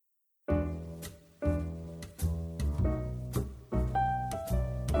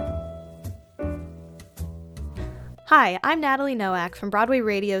Hi, I'm Natalie Nowak from Broadway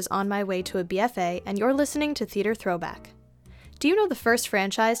Radio's On My Way to a BFA, and you're listening to Theater Throwback. Do you know the first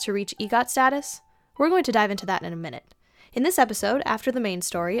franchise to reach EGOT status? We're going to dive into that in a minute. In this episode, after the main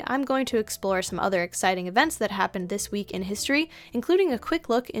story, I'm going to explore some other exciting events that happened this week in history, including a quick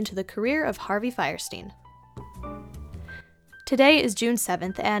look into the career of Harvey Fierstein. Today is June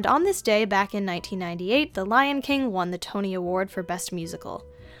 7th, and on this day back in 1998, The Lion King won the Tony Award for Best Musical.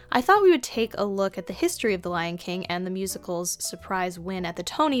 I thought we would take a look at the history of The Lion King and the musical's surprise win at the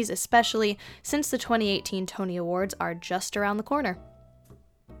Tonys, especially since the 2018 Tony Awards are just around the corner.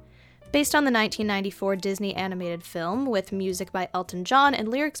 Based on the 1994 Disney animated film, with music by Elton John and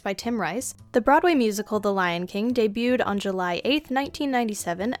lyrics by Tim Rice, the Broadway musical The Lion King debuted on July 8,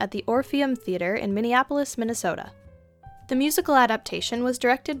 1997 at the Orpheum Theater in Minneapolis, Minnesota. The musical adaptation was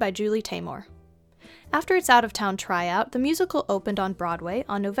directed by Julie Taymor. After its out-of-town tryout, the musical opened on Broadway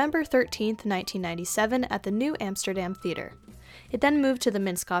on November 13, 1997 at the New Amsterdam Theater. It then moved to the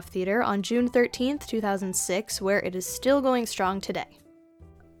Minskoff Theater on June 13, 2006, where it is still going strong today.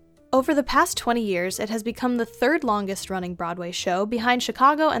 Over the past 20 years, it has become the third longest-running Broadway show behind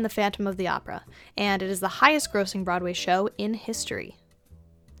Chicago and The Phantom of the Opera, and it is the highest-grossing Broadway show in history.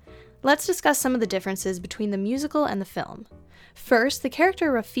 Let's discuss some of the differences between the musical and the film. First, the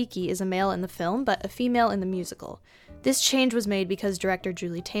character Rafiki is a male in the film, but a female in the musical. This change was made because director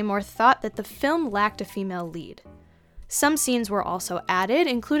Julie Taymor thought that the film lacked a female lead. Some scenes were also added,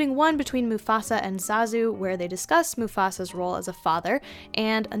 including one between Mufasa and Zazu, where they discuss Mufasa's role as a father,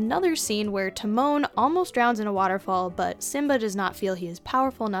 and another scene where Timon almost drowns in a waterfall, but Simba does not feel he is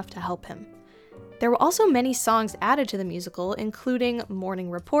powerful enough to help him. There were also many songs added to the musical, including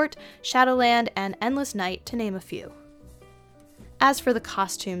Morning Report, Shadowland, and Endless Night, to name a few. As for the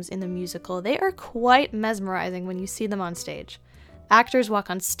costumes in the musical, they are quite mesmerizing when you see them on stage. Actors walk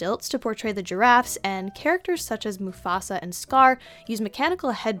on stilts to portray the giraffes, and characters such as Mufasa and Scar use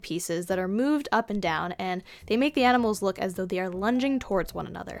mechanical headpieces that are moved up and down, and they make the animals look as though they are lunging towards one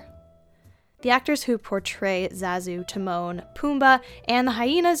another. The actors who portray Zazu, Timon, Pumbaa, and the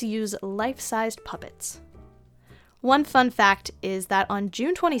hyenas use life-sized puppets. One fun fact is that on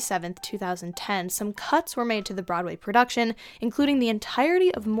June 27, 2010, some cuts were made to the Broadway production, including the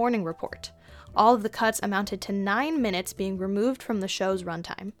entirety of Morning Report. All of the cuts amounted to 9 minutes being removed from the show's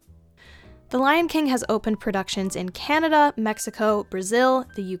runtime. The Lion King has opened productions in Canada, Mexico, Brazil,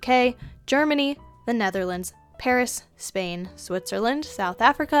 the UK, Germany, the Netherlands, Paris, Spain, Switzerland, South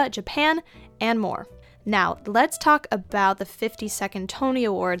Africa, Japan, and more. Now, let's talk about the 52nd Tony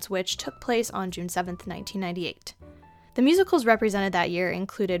Awards, which took place on June 7, 1998. The musicals represented that year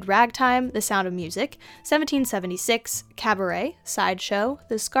included Ragtime, The Sound of Music, 1776, Cabaret, Sideshow,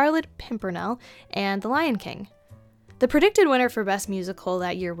 The Scarlet Pimpernel, and The Lion King. The predicted winner for Best Musical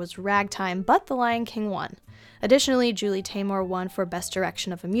that year was Ragtime, but The Lion King won. Additionally, Julie Taymor won for Best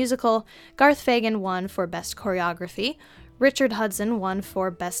Direction of a Musical, Garth Fagan won for Best Choreography, Richard Hudson won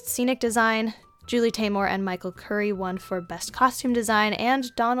for Best Scenic Design, Julie Taymor and Michael Curry won for Best Costume Design,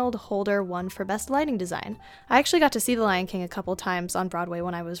 and Donald Holder won for Best Lighting Design. I actually got to see The Lion King a couple times on Broadway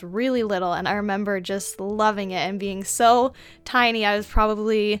when I was really little, and I remember just loving it and being so tiny. I was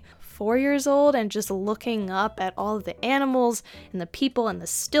probably 4 years old and just looking up at all of the animals and the people and the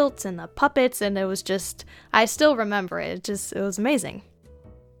stilts and the puppets, and it was just, I still remember it. It was amazing.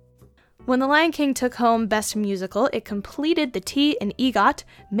 When The Lion King took home Best Musical, it completed the T in EGOT,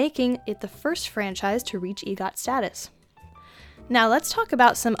 making it the first franchise to reach EGOT status. Now let's talk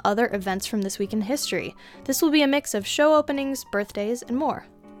about some other events from this week in history. This will be a mix of show openings, birthdays, and more.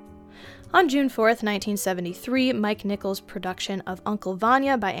 On June 4th, 1973, Mike Nichols' production of Uncle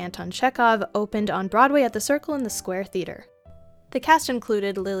Vanya by Anton Chekhov opened on Broadway at the Circle in the Square Theater. The cast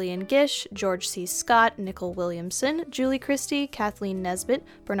included Lillian Gish, George C. Scott, Nicole Williamson, Julie Christie, Kathleen Nesbitt,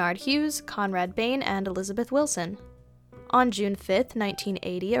 Bernard Hughes, Conrad Bain, and Elizabeth Wilson. On June 5th,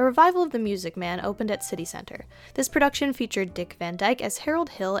 1980, a revival of The Music Man opened at City Center. This production featured Dick Van Dyke as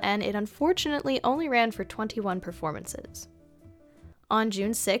Harold Hill, and it unfortunately only ran for 21 performances. On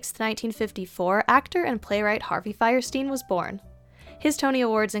June 6, 1954, actor and playwright Harvey Fierstein was born. His Tony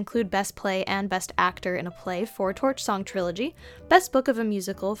Awards include Best Play and Best Actor in a Play for Torch Song Trilogy, Best Book of a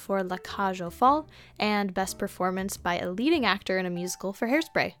Musical for La Cage aux Folles, and Best Performance by a Leading Actor in a Musical for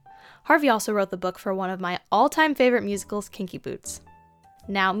Hairspray. Harvey also wrote the book for one of my all-time favorite musicals, Kinky Boots.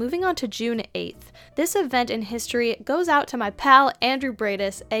 Now, moving on to June 8th, this event in history goes out to my pal Andrew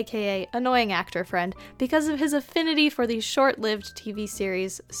Bradis, aka Annoying Actor Friend, because of his affinity for the short-lived TV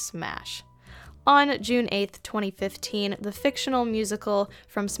series Smash. On June 8, 2015, the fictional musical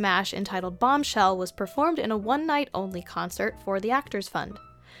from Smash entitled Bombshell was performed in a one-night-only concert for the Actors Fund.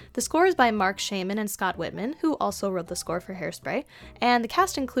 The score is by Mark Shaman and Scott Whitman, who also wrote the score for Hairspray, and the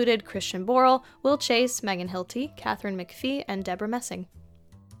cast included Christian Borle, Will Chase, Megan Hilty, Catherine McPhee, and Deborah Messing.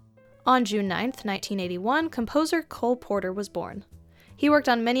 On June 9th, 1981, composer Cole Porter was born. He worked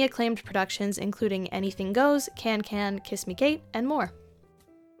on many acclaimed productions including Anything Goes, Can Can, Kiss Me Kate, and more.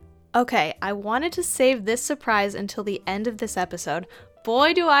 Okay, I wanted to save this surprise until the end of this episode.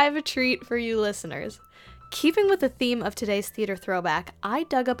 Boy, do I have a treat for you listeners. Keeping with the theme of today's theater throwback, I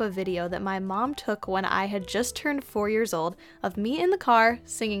dug up a video that my mom took when I had just turned 4 years old of me in the car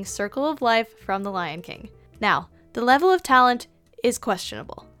singing Circle of Life from The Lion King. Now, the level of talent is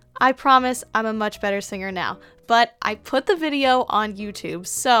questionable. I promise I'm a much better singer now, but I put the video on YouTube,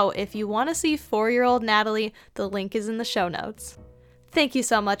 so if you want to see 4-year-old Natalie, the link is in the show notes. Thank you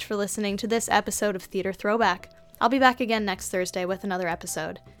so much for listening to this episode of Theater Throwback. I'll be back again next Thursday with another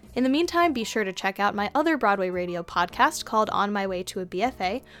episode. In the meantime, be sure to check out my other Broadway radio podcast called On My Way to a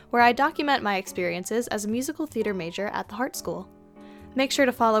BFA, where I document my experiences as a musical theater major at the Hart School. Make sure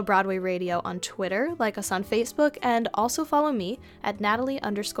to follow Broadway Radio on Twitter, like us on Facebook, and also follow me at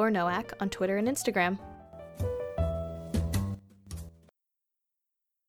Natalie_Noack on Twitter and Instagram.